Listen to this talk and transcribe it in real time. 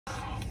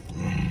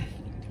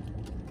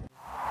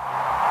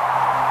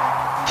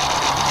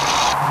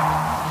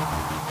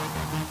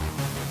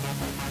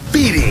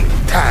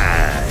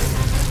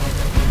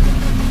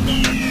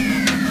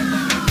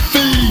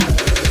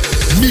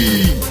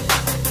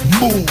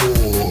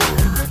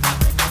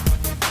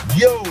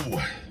Yo,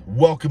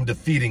 welcome to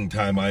Feeding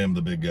Time. I am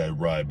the big guy,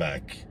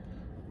 Ryback.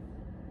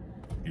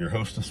 Your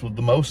hostess with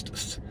the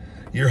mostest.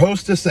 Your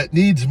hostess that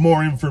needs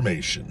more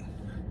information.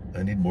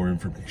 I need more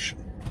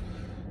information.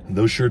 And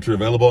those shirts are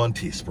available on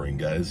Teespring,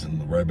 guys, and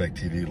the Ryback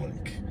TV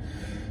link.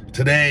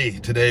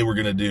 Today we're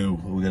gonna do,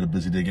 we got a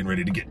busy day getting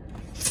ready to get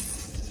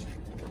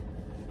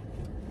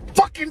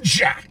fucking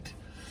jacked.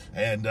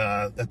 And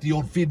at the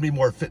old Feed Me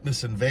More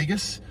Fitness in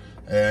Vegas,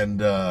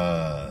 and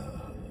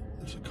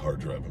there's a car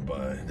driving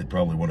by. They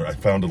probably wonder, I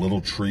found a little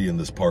tree in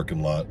this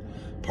parking lot,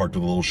 parked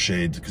with a little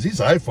shade, because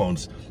these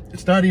iPhones,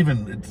 it's not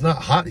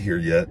hot here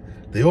yet.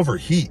 They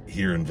overheat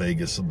here in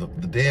Vegas. So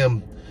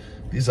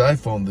these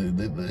iPhone,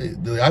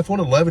 the iPhone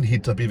 11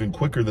 heats up even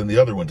quicker than the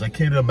other ones. I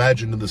can't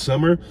imagine in the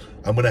summer,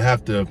 I'm gonna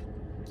have to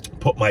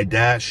put my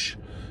dash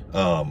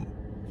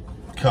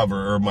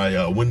cover, or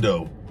my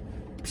window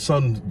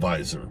sun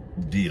visor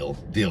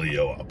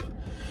dealio up.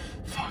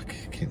 Fuck,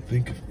 I can't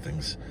think of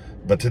things.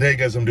 But today,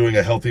 guys, I'm doing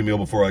a healthy meal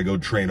before I go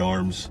train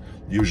arms.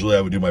 Usually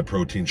I would do my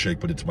protein shake,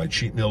 but it's my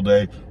cheat meal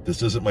day.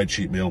 This isn't my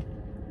cheat meal.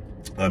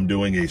 I'm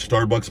doing a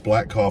Starbucks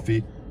black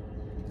coffee,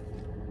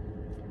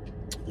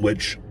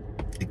 which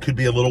it could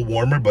be a little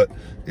warmer, but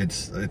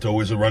it's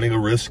always running a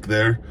risk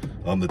there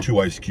on the 2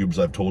 ice cubes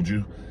I've told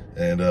you.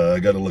 And I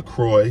got a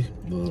LaCroix,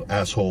 the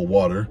asshole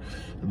water,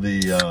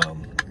 the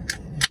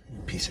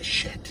piece of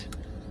shit.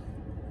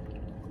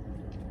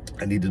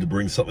 I needed to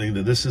bring something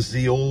that, this is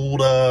the old,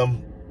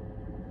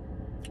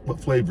 what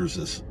flavor is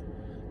this?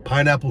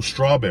 Pineapple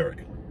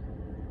strawberry.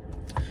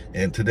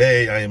 And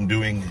today I am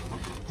doing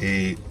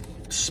a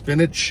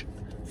spinach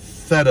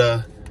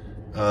feta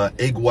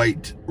egg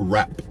white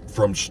wrap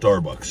from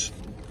Starbucks.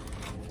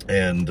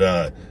 And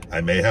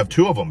I may have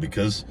 2 of them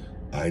because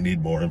I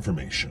need more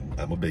information.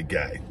 I'm a big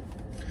guy.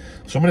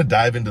 So I'm gonna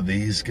dive into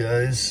these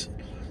guys.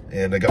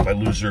 And I got my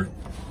loser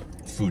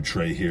food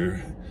tray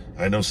here.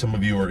 I know some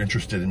of you are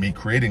interested in me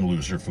creating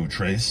loser food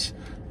trays,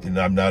 and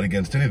I'm not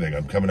against anything.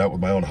 I'm coming out with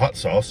my own hot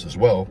sauce as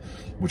well,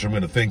 which I'm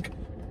gonna think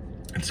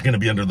it's gonna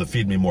be under the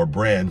Feed Me More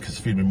brand, because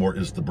Feed Me More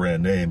is the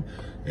brand name.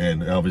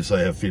 And obviously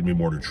I have Feed Me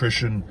More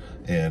Nutrition,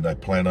 and I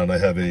plan on, I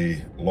have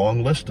a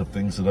long list of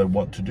things that I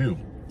want to do.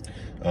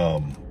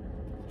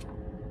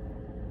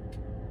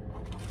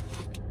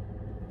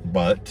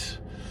 But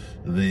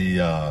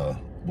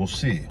we'll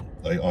see.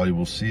 I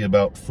will see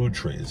about food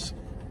trays.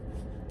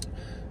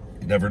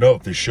 You never know,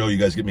 if this show, you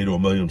guys get me to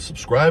 1 million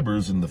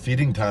subscribers and the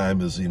feeding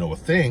time is, a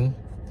thing,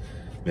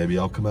 maybe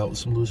I'll come out with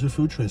some loser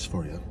food trays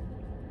for you.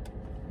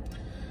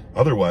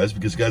 Otherwise,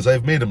 because guys,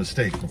 I've made a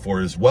mistake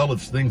before, as well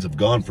as things have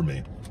gone for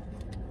me.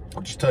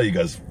 I'll just tell you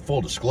guys, full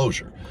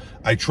disclosure.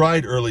 I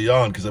tried early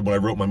on, because when I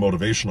wrote my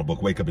motivational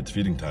book, Wake Up, It's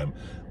Feeding Time,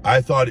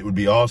 I thought it would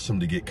be awesome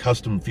to get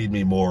custom Feed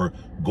Me More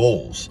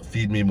goals,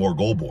 Feed Me More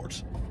goal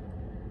boards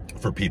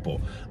for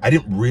people. I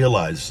didn't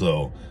realize,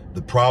 though,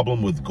 the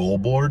problem with goal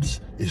boards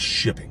is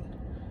shipping.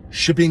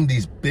 Shipping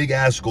these big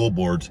ass goal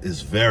boards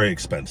is very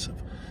expensive.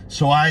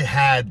 So I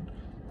had,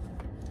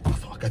 I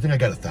think I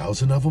got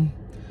 1,000 of them.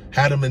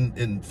 Had them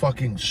in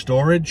fucking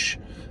storage,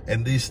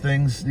 and these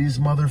things, these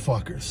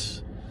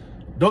motherfuckers.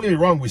 Don't get me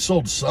wrong, we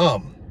sold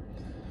some.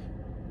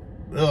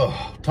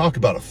 Ugh, talk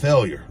about a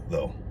failure,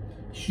 though.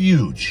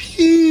 Huge,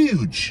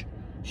 huge,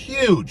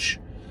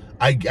 huge.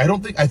 I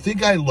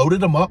think I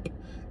loaded them up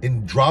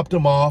and dropped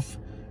them off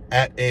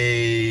at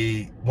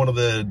one of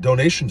the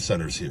donation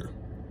centers here.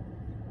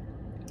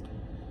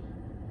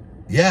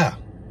 Yeah,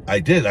 I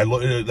did.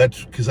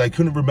 That's because I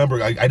couldn't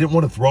remember. I didn't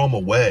want to throw them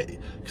away,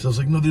 because I was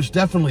like, no, there's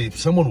definitely,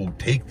 someone will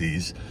take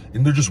these,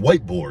 and they're just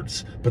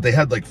whiteboards, but they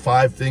had like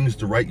 5 things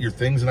to write your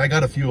things, and I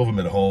got a few of them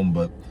at home,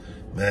 but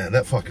man,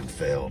 that fucking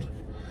failed.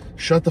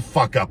 Shut the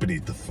fuck up and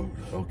eat the food.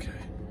 Okay.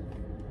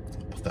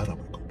 Put that on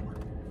my goal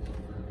board.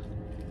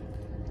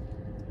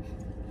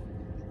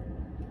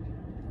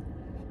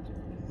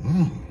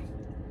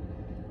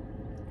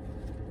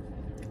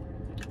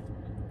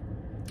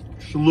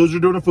 So loser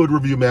doing a food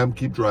review, ma'am.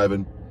 Keep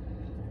driving.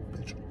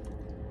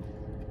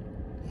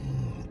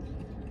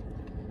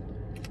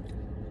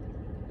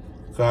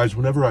 Guys,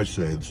 whenever I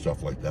say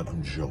stuff like that,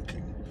 I'm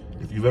joking.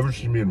 If you've ever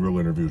seen me in real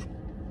interviews,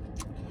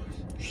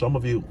 some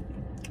of you,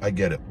 I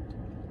get it.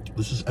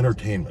 This is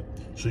entertainment.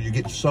 So you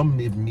get some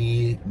of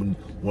me when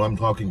I'm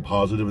talking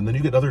positive, and then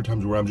you get other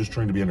times where I'm just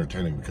trying to be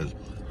entertaining, because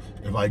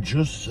if I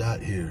just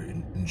sat here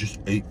and just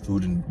ate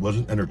food and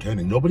wasn't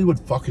entertaining, nobody would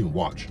fucking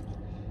watch.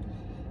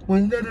 Well,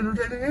 you're not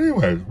entertaining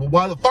anyway. Well,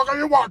 why the fuck are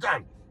you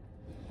watching?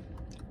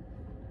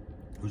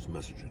 Who's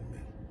messaging me?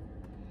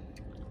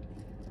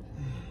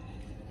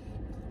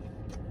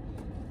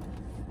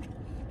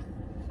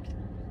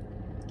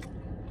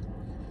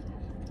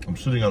 I'm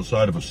sitting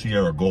outside of a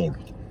Sierra Gold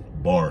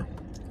bar,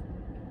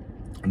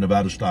 a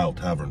Nevada-style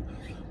tavern.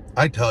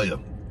 I tell you,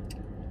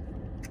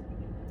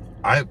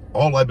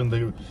 all I've been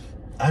thinking,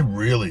 I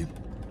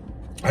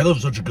live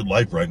such a good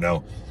life right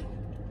now.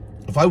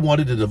 If I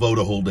wanted to devote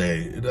a whole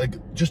day,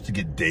 just to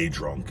get day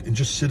drunk and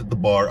just sit at the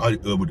bar, I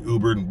would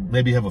Uber and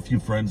maybe have a few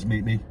friends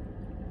meet me.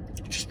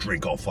 Just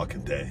drink all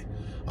fucking day.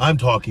 I'm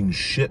talking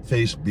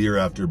shit-faced beer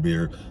after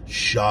beer,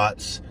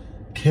 shots,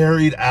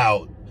 carried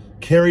out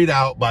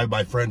by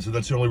my friends, and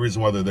that's the only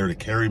reason why they're there, to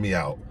carry me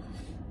out.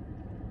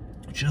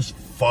 Just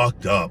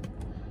fucked up.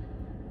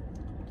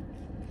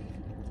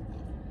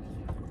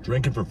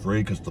 Drinking for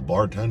free because the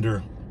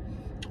bartender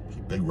was a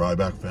big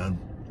Ryback fan.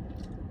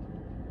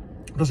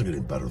 It doesn't get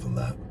any better than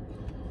that.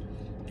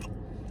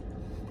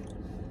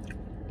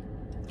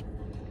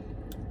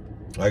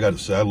 I gotta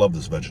say, I love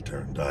this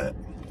vegetarian diet.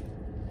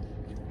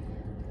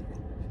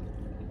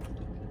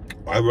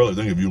 I really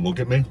think if you look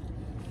at me,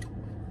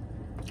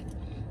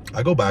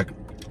 I go back,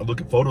 I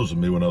look at photos of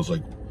me when I was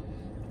like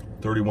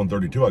 31,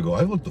 32, I go,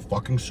 I look the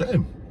fucking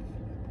same.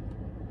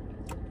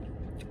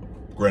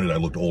 Granted, I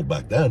looked old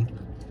back then.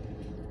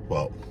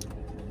 Well,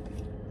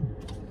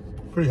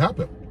 pretty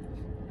happy.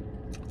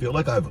 Feel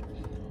like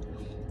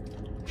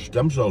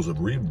stem cells have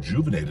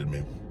rejuvenated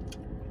me.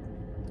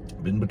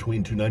 Been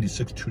between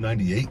 296,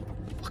 298.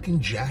 Fucking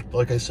jacked,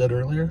 like I said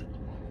earlier.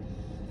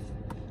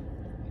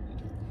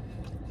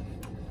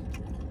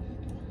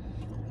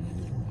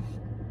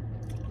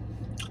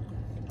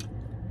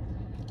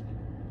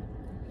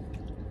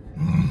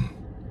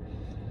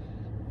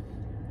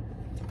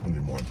 I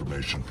need more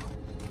information.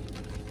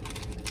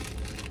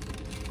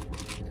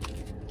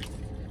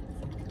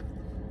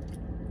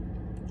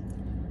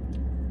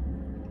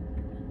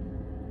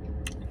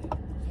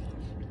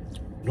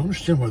 I don't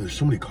understand why there's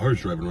so many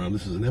cars driving around.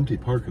 This is an empty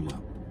parking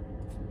lot.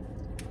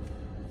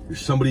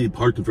 There's somebody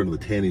parked in front of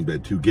the tanning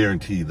bed too.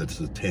 Guaranteed that's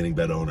the tanning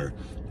bed owner.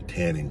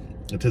 Tanning.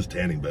 It says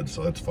tanning bed,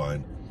 so that's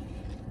fine.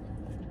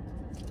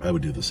 I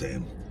would do the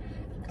same.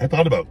 I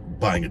thought about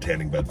buying a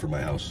tanning bed for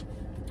my house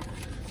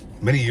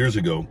many years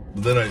ago,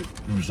 but then I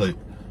was like,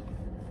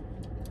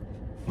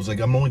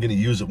 I'm only going to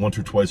use it once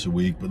or twice a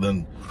week, but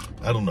then,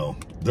 I don't know.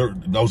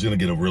 I was going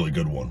to get a really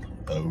good one.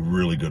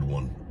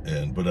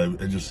 But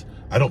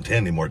I don't tan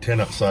anymore. I tan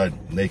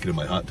outside, naked in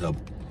my hot tub.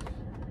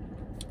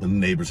 And the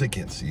neighbors, they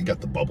can't see. You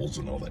got the bubbles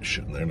and all that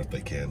shit in there, and if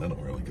they can, I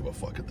don't really give a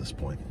fuck at this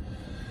point.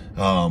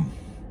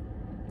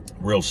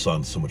 Real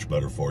sun's so much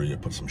better for you.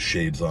 Put some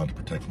shades on to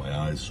protect my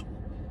eyes.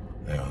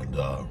 And,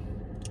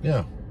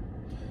 yeah.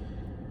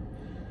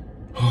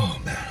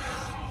 Oh, man.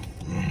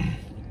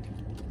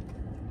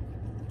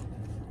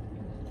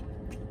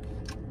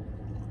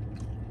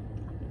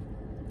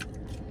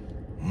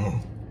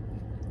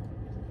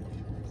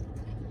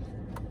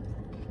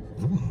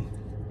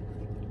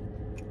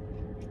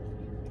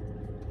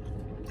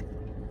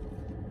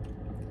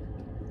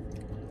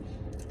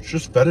 It's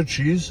just feta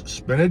cheese,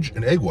 spinach,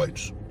 and egg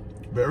whites.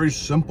 Very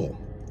simple.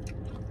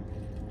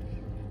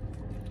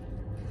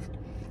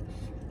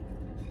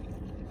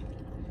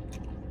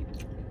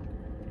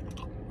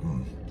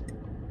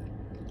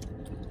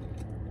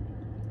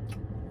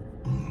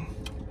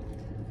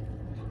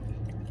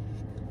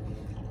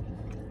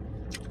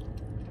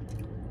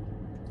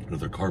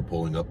 Another car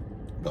pulling up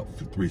about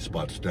 3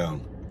 spots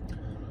down.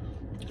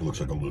 He looks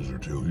like a loser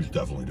too. He's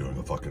definitely doing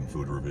a fucking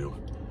food review.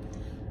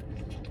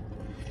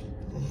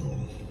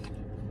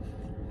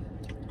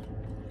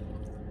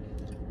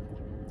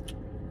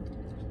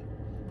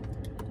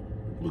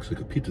 Looks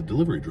like a pizza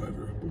delivery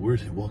driver, but where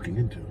is he walking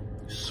into?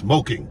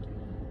 Smoking.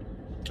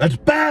 That's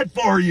bad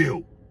for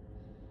you.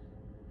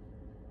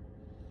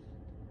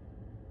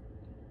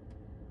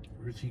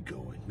 Where is he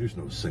going? There's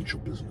no essential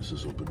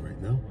businesses open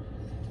right now.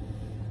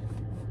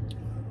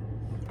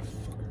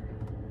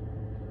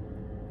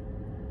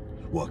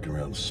 Walking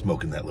around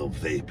smoking that little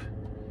vape.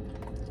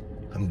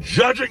 I'm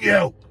judging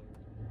you!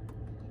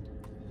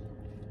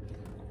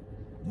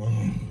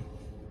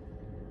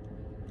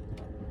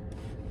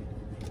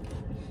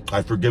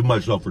 I forgive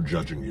myself for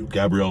judging you.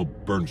 Gabrielle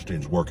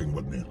Bernstein's working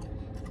with me.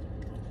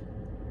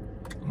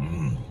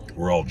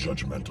 We're all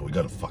judgmental. We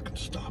gotta fucking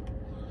stop.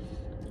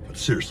 But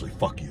seriously,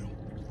 fuck you.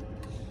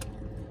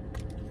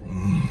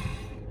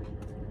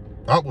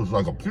 That was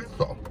like a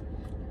pizza.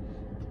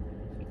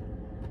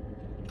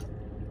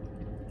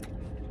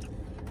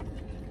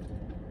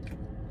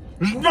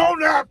 There's no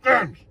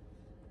napkins!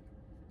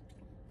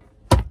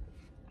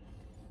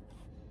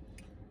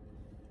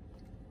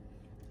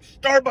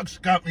 Starbucks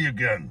got me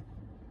again.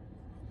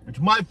 It's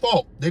my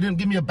fault. They didn't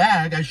give me a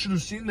bag. I should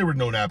have seen there were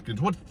no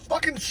napkins. What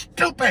fucking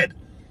stupid!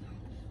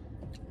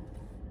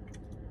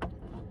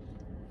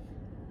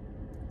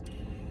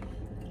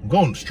 I'm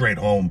going straight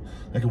home.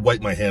 I can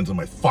wipe my hands on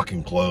my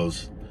fucking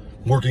clothes.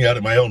 I'm working out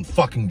at my own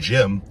fucking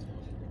gym.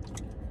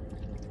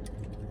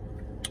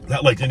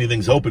 Not like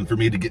anything's open for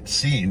me to get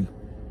seen.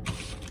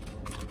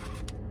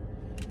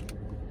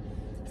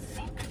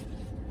 Fuck.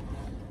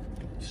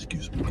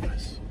 Excuse me,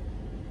 guys.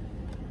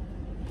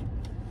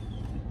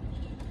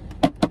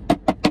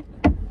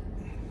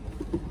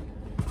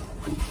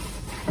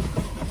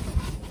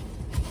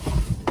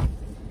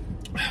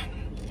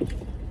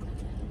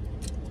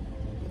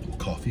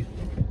 Coffee.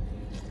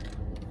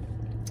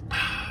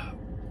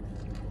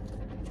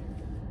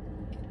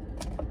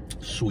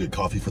 Sweet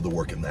coffee for the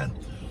working man.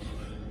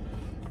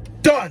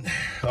 Done.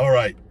 All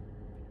right.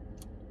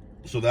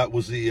 So that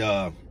was the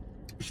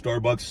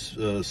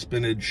Starbucks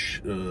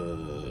spinach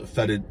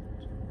feta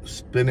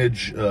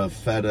Spinach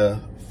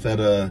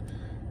Feta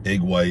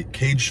egg white,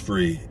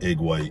 cage-free egg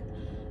white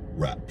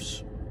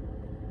wraps.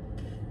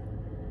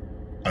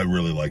 I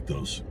really like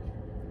those.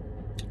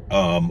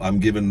 I'm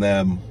giving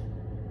those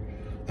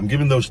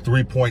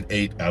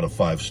 3.8 out of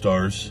 5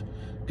 stars,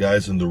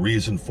 guys. And the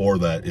reason for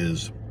that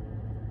is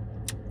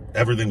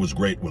everything was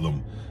great with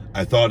them.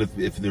 I thought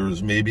if there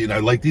was maybe, and I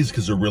like these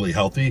because they're really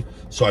healthy,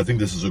 so I think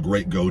this is a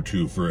great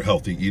go-to for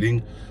healthy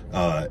eating.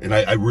 And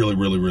I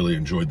really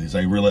enjoyed these.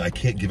 I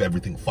can't give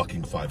everything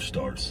fucking 5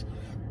 stars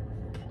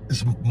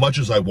as much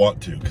as I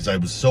want to, because I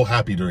was so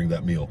happy during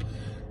that meal.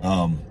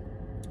 I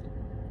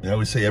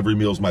always say every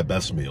meal is my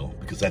best meal,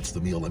 because that's the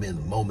meal I'm in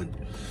the moment.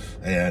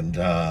 And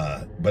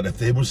but if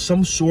there was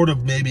some sort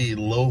of maybe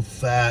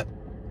low-fat,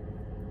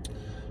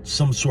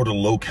 some sort of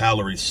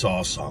low-calorie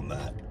sauce on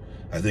that,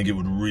 I think it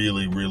would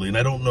really, and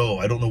I don't know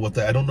what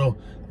that,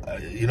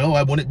 you know,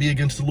 I want it to be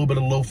against a little bit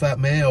of low-fat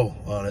mayo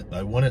on it.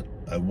 I want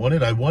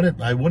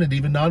it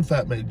even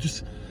non-fat mayo,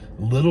 just a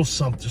little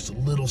something.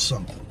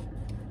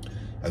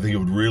 I think it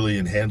would really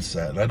enhance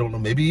that. And I don't know,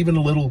 maybe even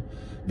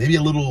maybe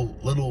a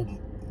little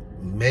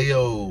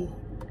mayo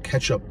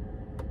ketchup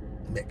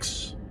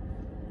mix.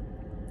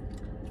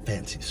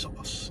 Fancy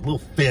sauce. A little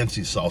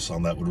fancy sauce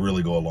on that would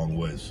really go a long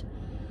ways.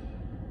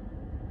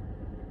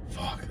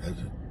 Fuck,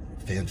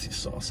 fancy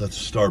sauce.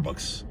 That's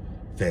Starbucks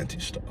fancy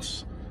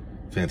sauce.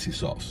 Fancy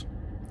sauce.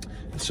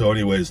 And so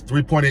anyways,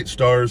 3.8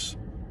 stars.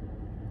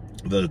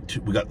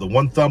 We got the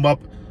 1 thumb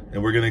up,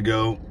 and we're gonna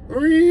go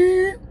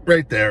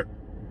right there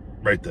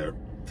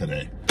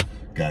today,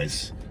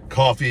 guys.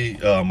 Coffee,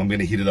 I'm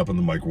gonna heat it up in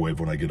the microwave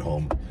when I get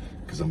home,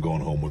 because I'm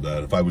going home with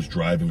that. If I was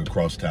driving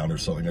across town or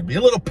something, I'd be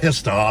a little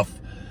pissed off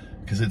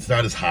because it's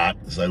not as hot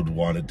as I would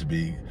want it to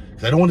be.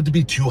 Because I don't want it to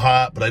be too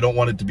hot, but I don't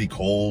want it to be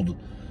cold.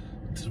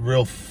 It's a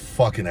real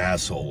fucking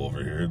asshole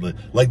over here.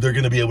 Like they're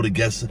gonna be able to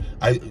guess.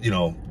 You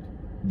know,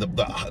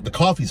 the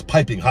coffee's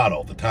piping hot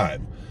all the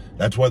time.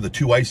 That's why the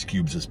 2 ice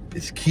cubes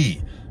is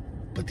key.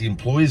 But the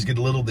employees get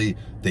a little, they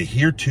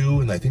hear 2,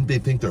 and I think they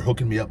think they're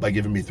hooking me up by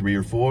giving me 3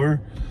 or 4.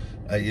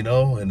 You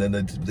know, and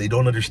then they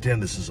don't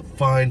understand this is a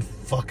fine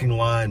fucking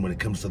line when it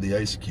comes to the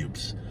ice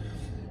cubes.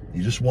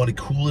 You just want to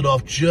cool it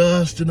off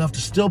just enough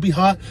to still be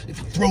hot if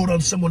you throw it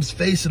on someone's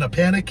face in a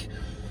panic,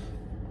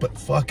 but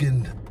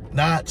fucking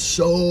not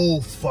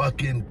so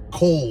fucking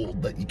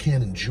cold that you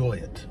can't enjoy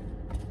it.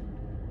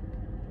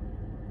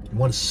 You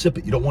want to sip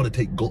it. You don't want to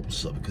take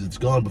gulps of it because it's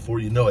gone before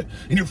you know it.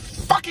 And you're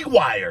fucking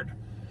wired.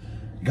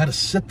 You got to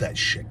sip that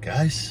shit,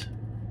 guys.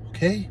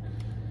 Okay?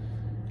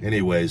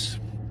 Anyways,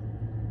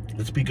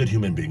 let's be good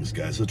human beings,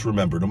 guys. Let's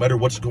remember, no matter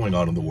what's going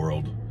on in the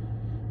world,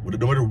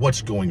 no matter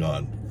what's going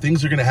on,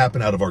 things are going to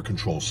happen out of our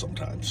control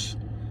sometimes.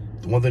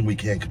 The one thing we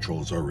can't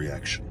control is our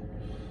reaction.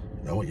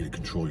 And I want you to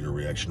control your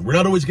reaction. We're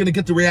not always going to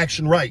get the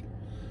reaction right,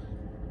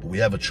 but we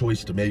have a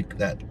choice to make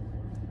that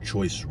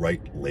choice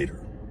right later.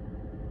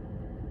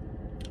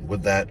 And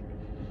with that,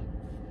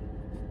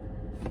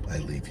 I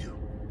leave you.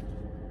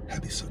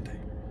 Happy Sunday.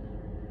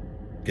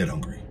 Get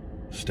hungry.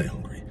 Stay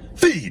hungry.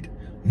 Feed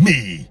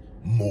me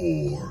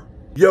more.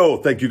 Yo,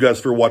 thank you guys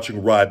for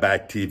watching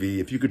Ryback TV.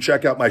 If you could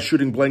check out my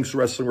Shooting Blanks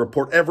Wrestling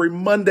Report every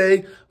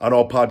Monday on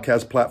all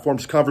podcast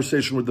platforms,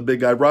 Conversation with the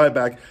Big Guy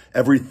Ryback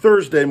every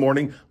Thursday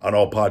morning on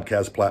all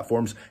podcast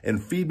platforms,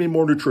 and Feed Me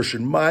More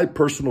Nutrition, my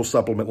personal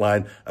supplement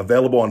line,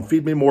 available on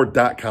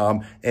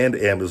feedmemore.com and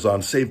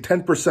Amazon. Save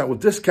 10%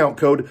 with discount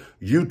code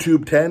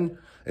YouTube10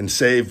 and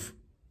save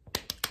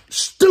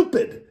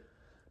stupid.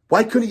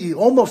 Why couldn't you?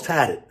 Almost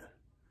had it.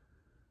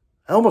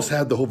 I almost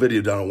had the whole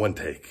video done in one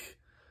take.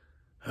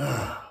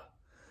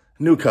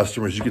 New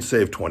customers, you can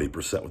save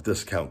 20% with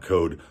discount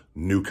code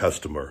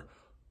NEWCUSTOMER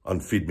on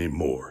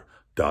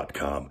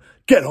feedmemore.com.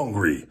 Get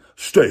hungry,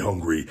 stay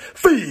hungry,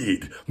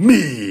 feed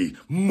me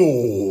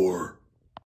more.